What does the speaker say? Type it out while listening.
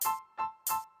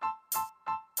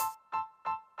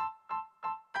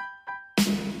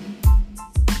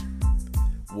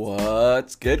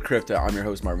What's good, crypto? I'm your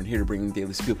host Marvin, here to bring you a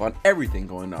daily scoop on everything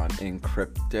going on in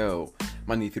crypto.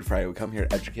 Monday through Friday, we come here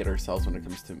to educate ourselves when it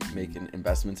comes to making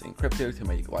investments in crypto to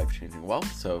make life-changing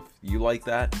wealth. So if you like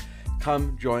that,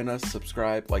 come join us,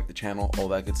 subscribe, like the channel, all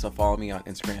that good stuff. Follow me on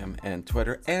Instagram and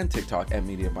Twitter and TikTok at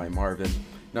Media by Marvin.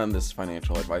 None of this is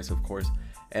financial advice, of course.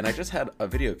 And I just had a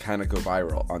video kind of go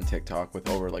viral on TikTok with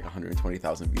over like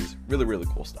 120,000 views. Really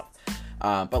cool stuff.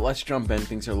 But let's jump in.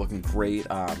 Things are looking great.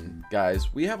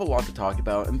 Guys, we have a lot to talk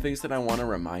about and things that I want to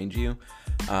remind you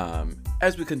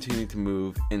as we continue to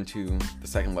move into the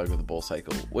second leg of the bull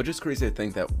cycle, which is crazy to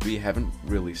think that we haven't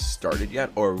really started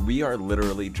yet, or we are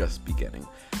literally just beginning.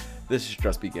 This is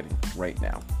just beginning right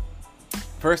now.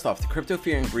 First off, the Crypto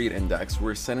Fear and Greed Index,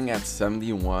 we're sitting at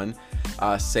 71,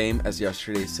 same as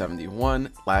yesterday's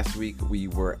 71. Last week we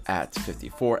were at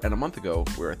 54, and a month ago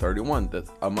we were at 31.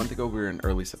 A month ago we were in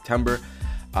early September,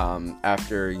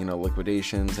 after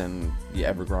liquidations and the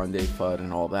Evergrande flood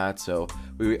and all that. So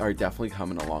we are definitely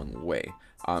coming a long way.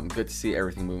 Good to see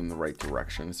everything moving in the right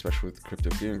direction, especially with the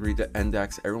Crypto Fear and Greed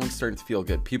Index. Everyone's starting to feel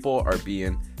good. People are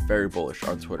being very bullish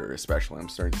on Twitter, especially. I'm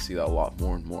starting to see that a lot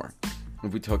more and more.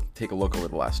 If we take a look over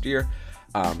the last year,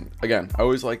 again, I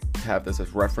always like to have this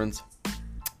as reference.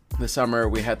 This summer,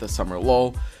 we had the summer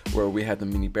lull where we had the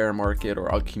mini bear market or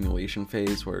accumulation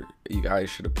phase where you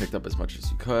guys should have picked up as much as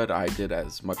you could. I did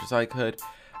as much as I could.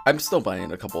 I'm still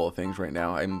buying a couple of things right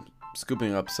now. I'm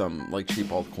scooping up some like cheap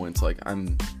altcoins. Like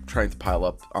I'm trying to pile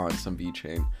up on some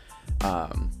VeChain.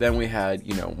 Then we had,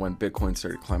 when Bitcoin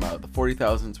started to climb out of the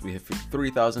 40,000s, we hit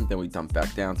 53,000, then we dumped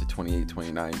back down to 28,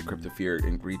 29, the Crypto Fear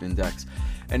and Greed Index.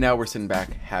 And now we're sitting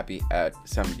back happy at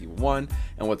 71.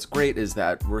 And what's great is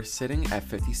that we're sitting at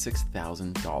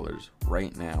 $56,000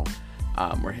 right now.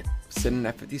 We're sitting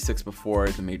at 56 before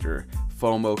the major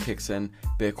FOMO kicks in.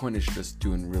 Bitcoin is just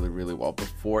doing really well.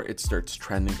 Before it starts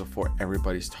trending, before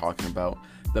everybody's talking about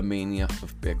the mania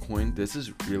of Bitcoin, this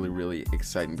is really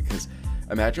exciting because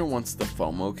imagine once the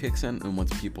FOMO kicks in and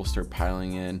once people start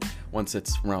piling in, once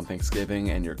it's around Thanksgiving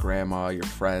and your grandma, your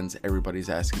friends, everybody's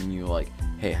asking you like,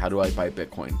 hey, how do I buy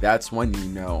Bitcoin? That's when you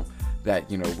know that,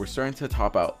 we're starting to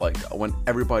top out, like when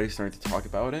everybody's starting to talk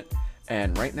about it.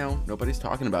 And right now, nobody's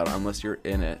talking about it unless you're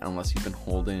in it, unless you've been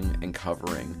holding and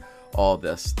covering all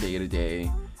this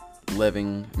day-to-day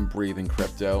living and breathing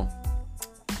crypto.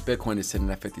 Bitcoin is sitting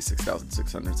at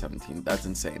 56,617. That's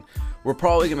insane. We're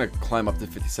probably going to climb up to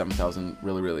 57,000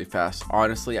 really fast.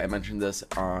 Honestly, I mentioned this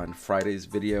on Friday's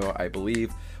video, I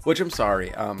believe, which I'm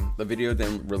sorry. The video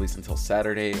didn't release until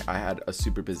Saturday. I had a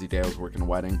super busy day. I was working a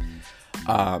wedding.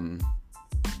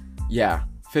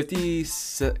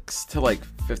 56 to like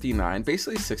 59,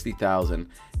 basically 60,000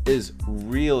 is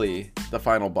really the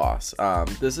final boss.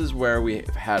 This is where we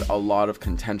had a lot of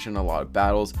contention, a lot of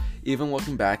battles. Even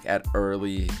looking back at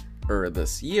earlier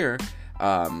this year,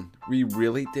 we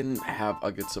really didn't have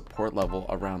a good support level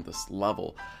around this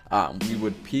level. We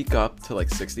would peak up to like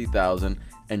 60,000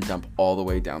 and dump all the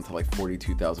way down to like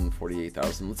 42,000,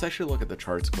 48,000. Let's actually look at the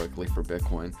charts quickly for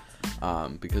Bitcoin,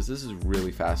 because this is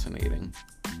really fascinating.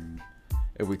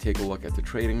 If we take a look at the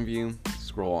trading view,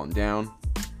 scroll on down.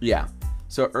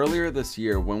 So earlier this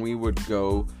year, when we would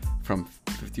go from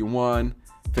 51,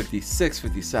 56,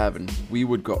 57, we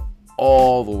would go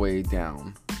all the way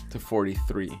down to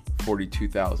 43,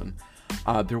 42,000.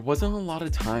 There wasn't a lot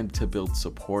of time to build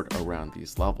support around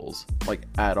these levels, like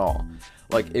at all.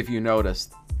 Like if you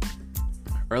noticed,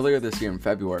 earlier this year in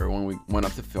February, when we went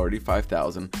up to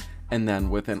 45,000, and then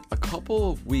within a couple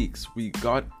of weeks, we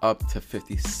got up to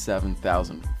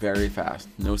 57,000 very fast,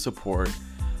 no support.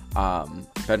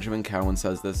 Benjamin Cowan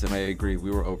says this, and I agree.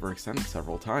 We were overextended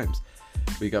several times.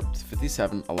 We got to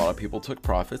 57. A lot of people took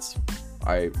profits.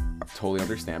 I totally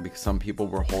understand because some people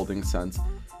were holding since,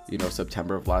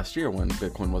 September of last year when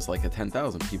Bitcoin was like at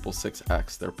 10,000. People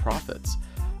 6x their profits.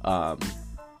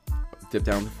 Dipped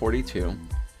down to 42.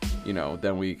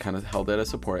 Then we kind of held it as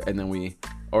support, and then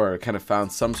or kind of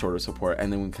found some sort of support, and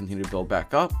then we continued to build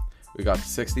back up. We got to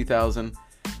 60,000,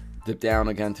 dipped down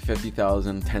again to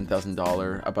 50,000,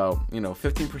 $10,000, about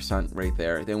 15% right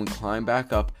there. Then we climbed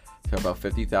back up to about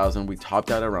 50,000. We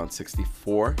topped out around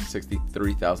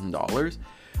 $63,000.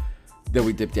 Then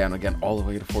we dipped down again all the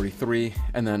way to 43,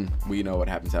 and then we know what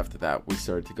happens after that. We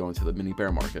started to go into the mini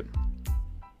bear market.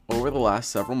 Over the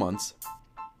last several months,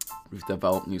 we've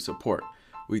developed new support.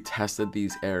 We tested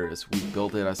these areas. We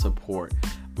built it as support.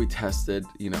 We tested,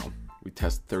 we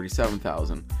tested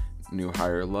 37,000, new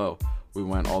higher low. We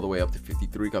went all the way up to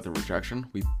 53, got the rejection.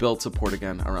 We built support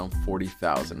again around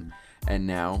 40,000. And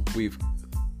now we've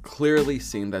clearly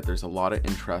seen that there's a lot of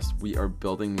interest. We are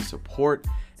building new support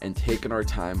and taking our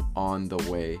time on the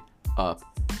way up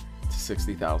to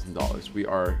 $60,000. We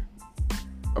are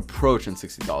approaching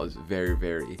 $60. Very,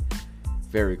 very,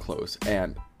 very close.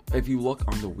 And if you look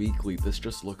on the weekly, this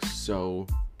just looks so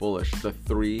bullish. The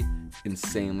 3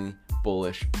 insanely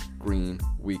bullish green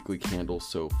weekly candles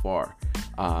so far.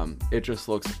 It just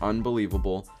looks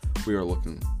unbelievable. We are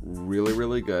looking really,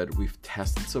 really good. We've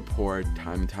tested support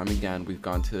time and time again. We've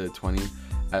gone to 20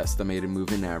 estimated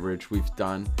moving average.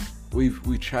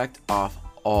 We checked off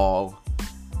all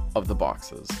of the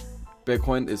boxes.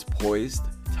 Bitcoin is poised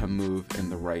to move in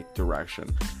the right direction.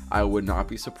 I would not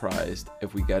be surprised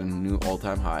if we get a new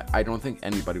all-time high. I don't think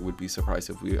anybody would be surprised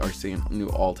if we are seeing new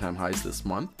all-time highs this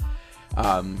month.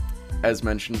 As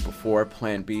mentioned before,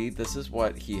 Plan B, this is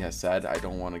what he has said. I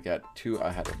don't want to get too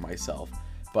ahead of myself,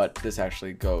 but this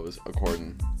actually goes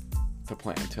according to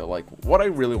plan, to like what I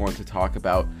really want to talk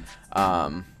about.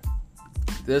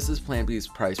 This is Plan B's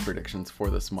price predictions for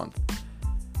this month.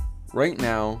 Right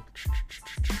now,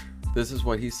 this is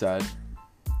what he said.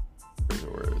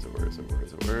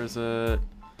 Where is it?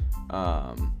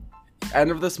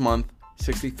 End of this month,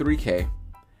 63K,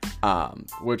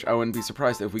 which I wouldn't be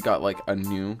surprised if we got like a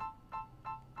new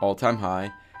all-time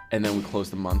high, and then we close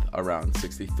the month around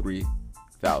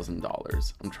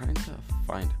 $63,000. I'm trying to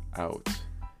find out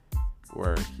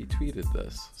where he tweeted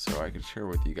this so I can share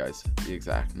with you guys the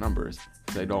exact numbers,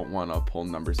 because I don't want to pull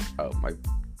numbers out my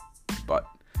butt.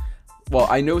 Well,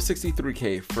 I know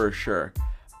 63K for sure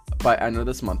by end of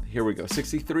this month. Here we go.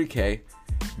 63K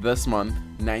this month,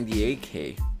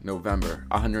 98K November,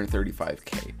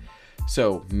 135K.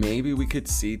 So maybe we could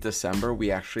see December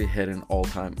we actually hit an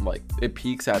all-time, like it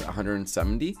peaks at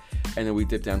 170 and then we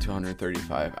dip down to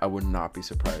 135. I would not be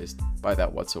surprised by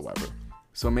that whatsoever.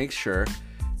 So make sure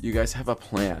you guys have a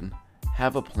plan.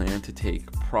 Have a plan to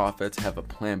take profits. Have a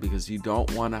plan, because you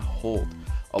don't want to hold.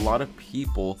 A lot of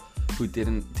people who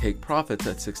didn't take profits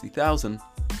at 60,000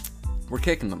 were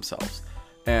kicking themselves.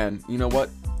 And you know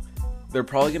what? They're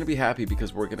probably going to be happy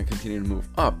because we're going to continue to move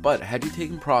up. But had you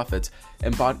taken profits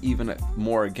and bought even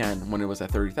more again when it was at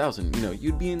 30,000, you know,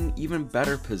 you'd be in even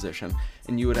better position,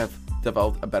 and you would have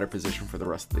developed a better position for the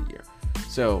rest of the year.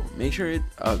 So make sure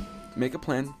make a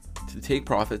plan to take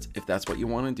profits if that's what you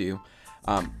want to do.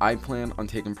 I plan on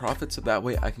taking profits so that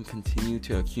way I can continue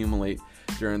to accumulate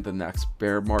during the next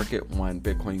bear market when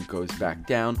Bitcoin goes back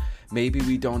down. Maybe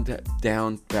we don't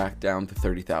back down to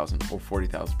 30,000 or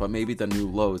 40,000, but maybe the new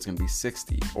low is going to be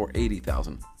 60 or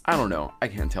 80,000. I don't know. I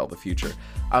can't tell the future.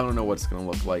 I don't know what it's going to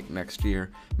look like next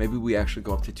year. Maybe we actually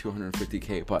go up to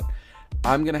 250K, but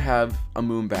I'm going to have a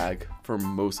moon bag for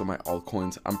most of my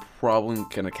altcoins. I'm probably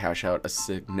going to cash out a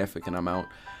significant amount.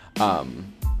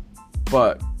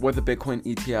 But with the Bitcoin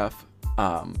ETF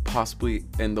possibly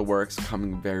in the works,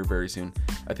 coming very, very soon,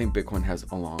 I think Bitcoin has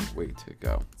a long way to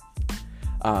go.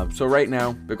 So right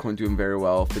now, Bitcoin doing very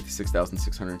well,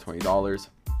 $56,620.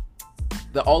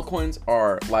 The altcoins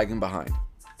are lagging behind.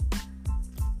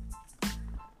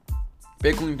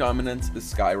 Bitcoin dominance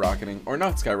is skyrocketing, or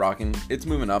not skyrocketing, it's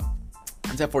moving up.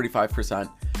 It's at 45%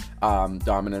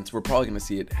 dominance. We're probably going to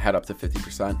see it head up to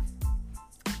 50%.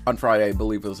 On Friday, I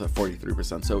believe it was at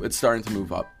 43%, so it's starting to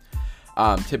move up.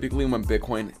 Typically, when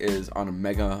Bitcoin is on a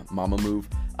mega mama move,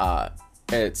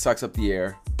 it sucks up the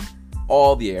air,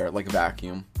 all the air, like a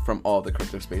vacuum from all the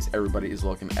crypto space. Everybody is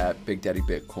looking at Big Daddy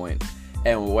Bitcoin,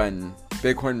 and when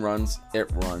Bitcoin runs,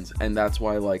 it runs, and that's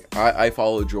why, like, I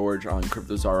follow George on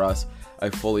CryptoZaras.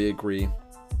 I fully agree.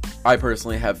 I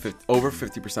personally have over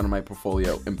 50% of my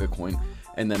portfolio in Bitcoin,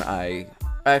 and then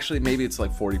actually, maybe it's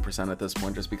like 40% at this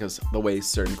point, just because the way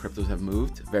certain cryptos have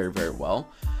moved very, very well.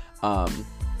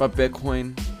 But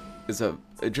Bitcoin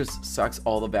it just sucks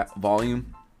all the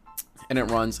volume, and it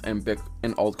runs, and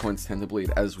altcoins tend to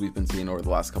bleed, as we've been seeing over the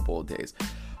last couple of days.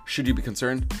 Should you be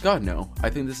concerned? God, no. I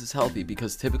think this is healthy,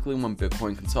 because typically when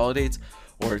Bitcoin consolidates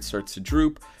or it starts to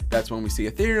droop, that's when we see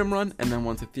Ethereum run, and then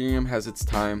once Ethereum has its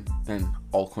time, then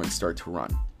altcoins start to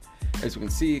run. As you can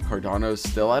see, Cardano is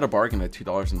still at a bargain at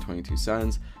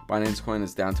 $2.22. Binance Coin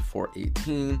is down to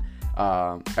 $4.18.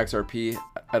 XRP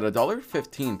at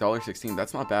 $1.15, $1.16.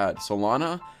 That's not bad.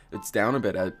 Solana, it's down a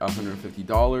bit at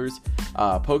 $150.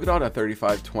 Polkadot at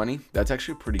 $35.20. That's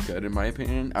actually pretty good in my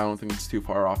opinion. I don't think it's too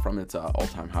far off from its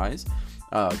all-time highs.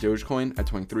 Dogecoin at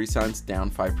 23 cents, down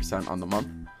 5% on the month.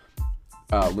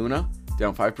 Luna,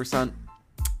 down 5%.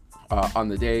 On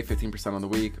the day, 15% on the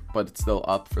week, but it's still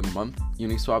up for the month.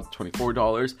 Uniswap,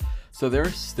 $24. So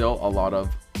there's still a lot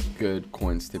of good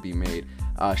coins to be made.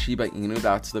 Shiba Inu,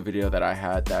 that's the video that I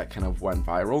had that kind of went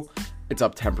viral. It's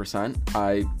up 10%.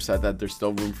 I said that there's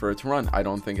still room for it to run. I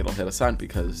don't think it'll hit a cent,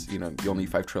 because, you know, you'll need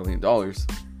 $5 trillion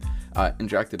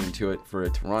injected into it for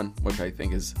it to run, which I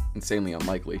think is insanely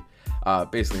unlikely.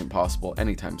 basically impossible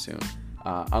anytime soon,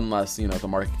 unless, you know, the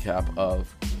market cap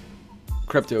of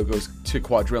crypto goes to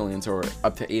quadrillions or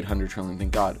up to 800 trillion.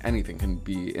 Thank God, anything can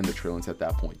be in the trillions at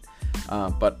that point.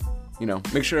 But, you know,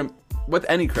 make sure with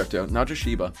any crypto, not just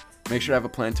Shiba, make sure to have a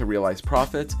plan to realize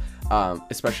profits,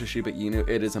 especially Shiba Inu.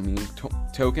 It is a meme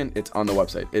token. It's on the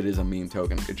website. It is a meme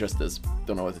token. It just is.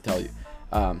 Don't know what to tell you.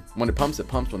 When it pumps, it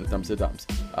pumps. When it dumps, it dumps.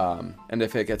 And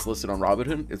if it gets listed on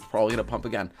Robinhood, it's probably going to pump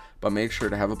again. But make sure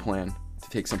to have a plan to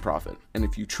take some profit. And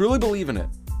if you truly believe in it,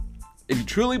 if you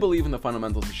truly believe in the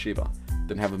fundamentals of Shiba,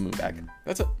 then have a move back.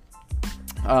 That's it.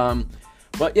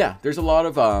 But yeah, there's a lot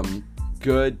of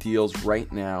good deals right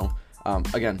now.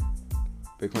 Again,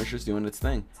 Bitcoin's just doing its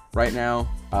thing. Right now,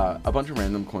 a bunch of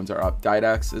random coins are up.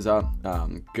 Didax is up.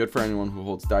 Good for anyone who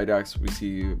holds Didax. We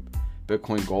see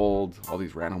Bitcoin Gold, all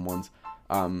these random ones.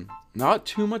 Not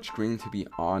too much green, to be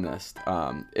honest.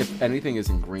 If anything is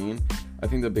in green, I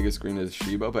think the biggest green is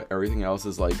Shiba, but everything else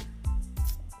is like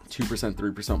 2%,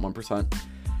 3%,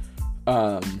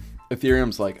 1%.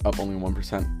 Ethereum's like up only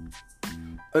 1%.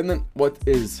 And then what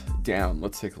is down?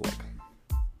 Let's take a look.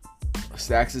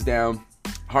 Stacks is down.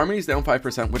 Harmony's down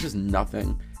 5%, which is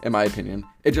nothing in my opinion.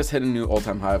 It just hit a new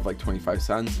all-time high of like 25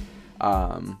 cents.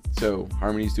 So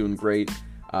Harmony's doing great.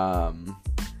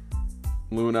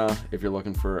 Luna, if you're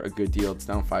looking for a good deal, it's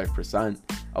down 5%.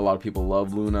 A lot of people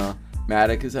love Luna.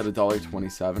 Matic is at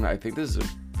 $1.27. I think this is a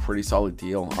pretty solid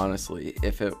deal, honestly.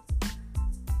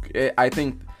 I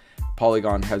think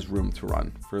Polygon has room to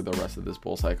run for the rest of this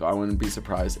bull cycle. I wouldn't be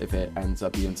surprised if it ends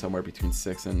up being somewhere between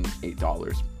 $6 and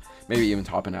 $8, maybe even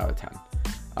topping out at 10.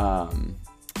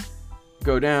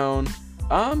 Go down.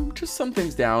 Just some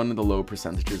things down in the low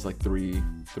percentages, like 3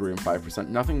 and 5%.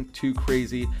 Nothing too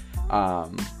crazy.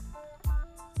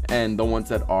 And the ones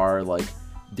that are like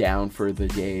down for the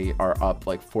day are up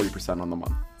like 40% on the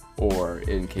month, or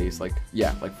in case like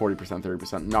 40%,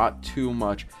 30%. Not too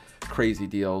much crazy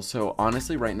deals. So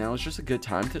honestly, right now is just a good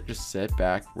time to just sit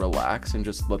back, relax, and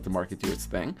just let the market do its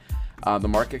thing. The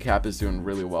market cap is doing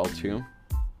really well too.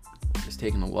 Just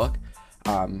taking a look,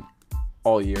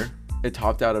 all year it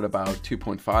topped out at about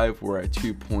 2.5. We're at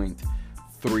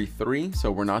 2.33,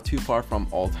 so we're not too far from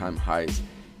all-time highs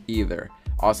either.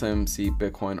 Awesome, see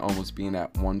Bitcoin almost being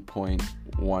at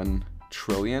 1.1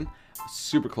 trillion,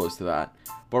 super close to that.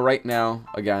 But right now,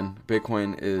 again,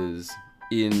 Bitcoin is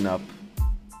eating up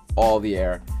all the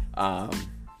air,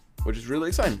 which is really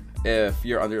exciting. If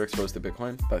you're underexposed to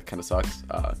Bitcoin, that kind of sucks.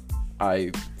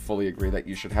 I fully agree that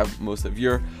you should have most of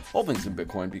your holdings in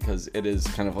Bitcoin because it is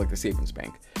kind of like a savings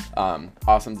bank.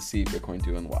 Awesome to see Bitcoin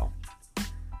doing well.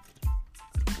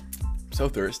 So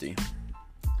thirsty.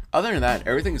 Other than that,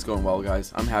 everything is going well,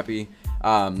 guys. I'm happy.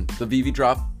 The VV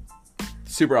drop,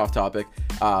 super off topic,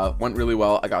 went really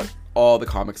well. I got all the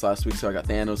comics last week, so I got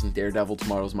Thanos and Daredevil.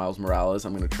 Tomorrow's Miles Morales.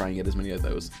 I'm going to try and get as many of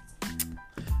those.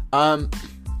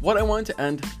 What I wanted to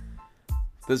end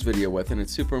this video with, and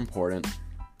it's super important.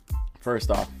 First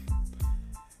off,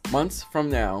 months from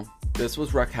now, this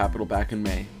was Rec Capital back in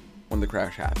May when the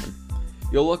crash happened.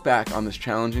 You'll look back on this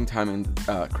challenging time in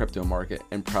crypto market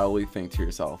and probably think to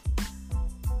yourself,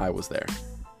 I was there.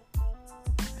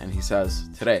 And he says,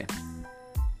 today,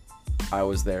 I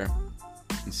was there,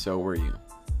 and so were you.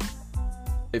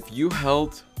 If you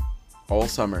held all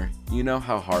summer, you know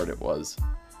how hard it was.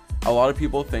 A lot of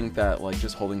people think that like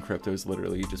just holding crypto is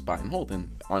literally just buy and hold, and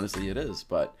honestly it is.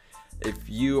 But if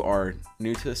you are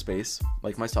new to the space,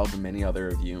 like myself and many other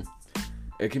of you,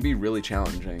 it can be really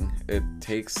challenging. It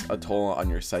takes a toll on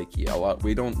your psyche.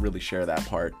 We don't really share that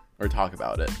part or talk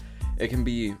about it. It can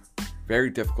be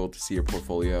very difficult to see your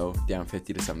portfolio down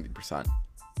 50 to 70%,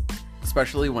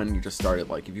 especially when you just started.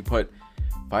 Like if you put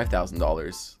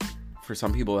 $5,000, for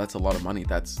some people that's a lot of money.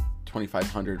 That's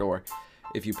 $2,500. Or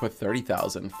if you put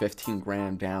 30,000, 15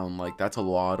 grand down, like that's a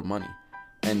lot of money.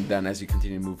 And then as you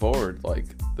continue to move forward, like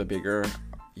the bigger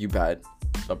you bet,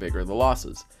 the bigger the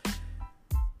losses.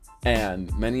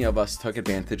 And many of us took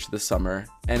advantage this summer,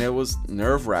 and it was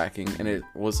nerve-wracking, and it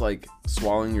was like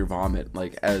swallowing your vomit.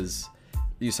 Like as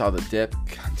you saw the dip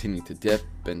continue to dip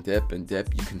and dip and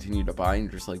dip, you continue to buy, and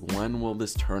you're just like, when will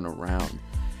this turn around?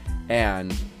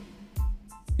 And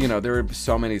you know, there were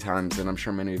so many times, and I'm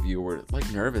sure many of you were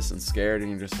like nervous and scared,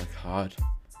 and you're just like, God,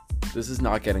 this is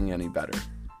not getting any better.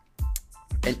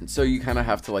 And so you kind of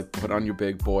have to like put on your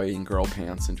big boy and girl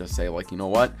pants and just say like, you know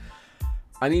what?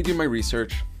 I need to do my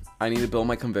research. I need to build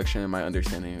my conviction and my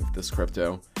understanding of this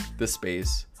crypto, this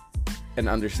space, and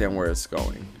understand where it's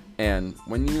going. And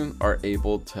when you are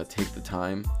able to take the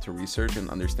time to research and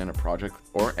understand a project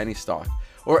or any stock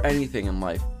or anything in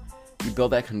life, you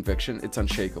build that conviction, it's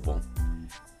unshakable.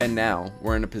 And now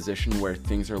we're in a position where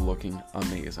things are looking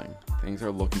amazing. Things are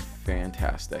looking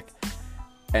fantastic.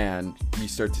 And you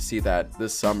start to see that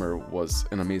this summer was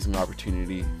an amazing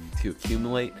opportunity to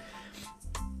accumulate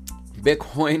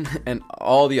Bitcoin and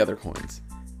all the other coins.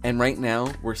 And right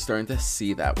now we're starting to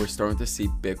see that. We're starting to see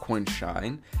Bitcoin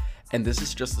shine. And this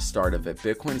is just the start of it.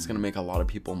 Bitcoin is going to make a lot of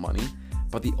people money.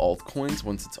 But the altcoins,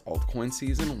 once it's altcoin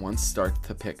season, once starts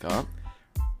to pick up,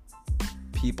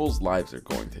 people's lives are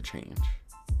going to change.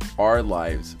 Our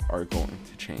lives are going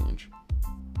to change.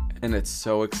 And it's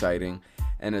so exciting.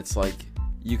 And it's like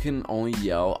you can only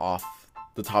yell off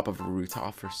the top of a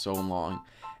rooftop for so long.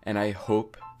 And I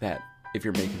hope that if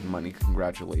you're making money,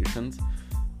 congratulations.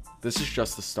 This is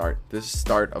just the start. This is the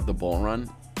start of the bull run.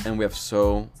 And we have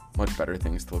so much better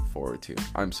things to look forward to.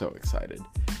 I'm so excited.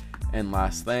 And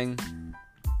last thing,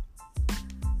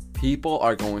 people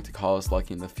are going to call us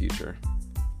lucky in the future.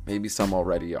 Maybe some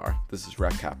already are. This is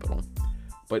Rec Capital.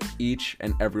 But each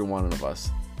and every one of us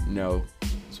knows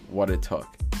what it took.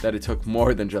 That it took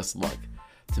more than just luck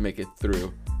to make it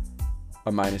through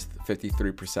a minus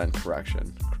 53%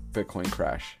 correction, Bitcoin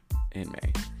crash in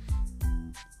May.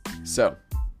 So,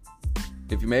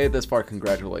 if you made it this far,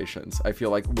 congratulations. I feel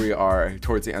like we are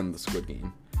towards the end of the Squid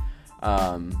Game.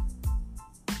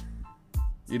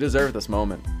 You deserve this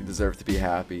moment. You deserve to be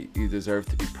happy. You deserve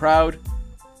to be proud.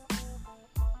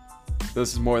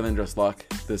 This is more than just luck.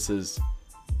 This is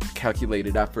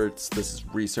calculated efforts. This is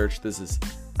research. This is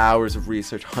hours of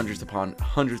research, hundreds upon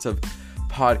hundreds of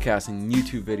podcasting,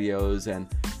 YouTube videos, and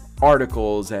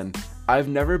articles. And I've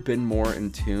never been more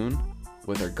in tune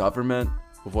with our government,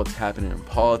 with what's happening in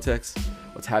politics,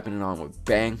 what's happening on with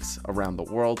banks around the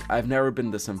world. I've never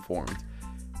been this informed.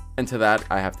 And to that,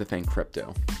 I have to thank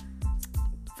crypto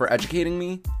for educating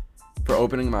me, for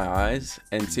opening my eyes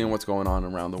and seeing what's going on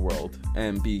around the world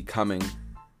and becoming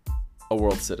a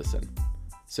world citizen.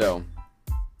 So,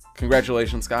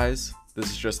 congratulations, guys.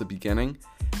 This is just the beginning.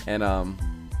 And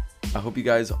I hope you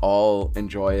guys all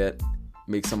enjoy it,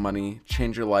 make some money,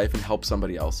 change your life, and help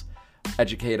somebody else.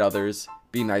 Educate others,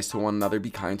 be nice to one another, be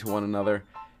kind to one another,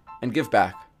 and give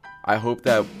back. I hope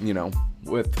that,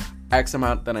 with X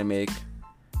amount that I make,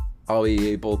 I'll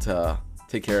be able to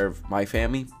take care of my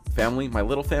family, my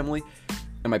little family,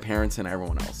 and my parents and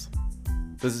everyone else.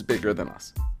 This is bigger than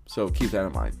us. So keep that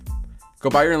in mind. Go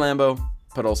buy your Lambo,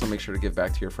 but also make sure to give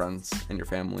back to your friends and your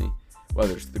family,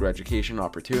 whether it's through education,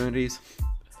 opportunities,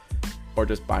 or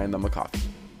just buying them a coffee.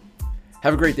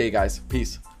 Have a great day, guys.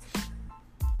 Peace.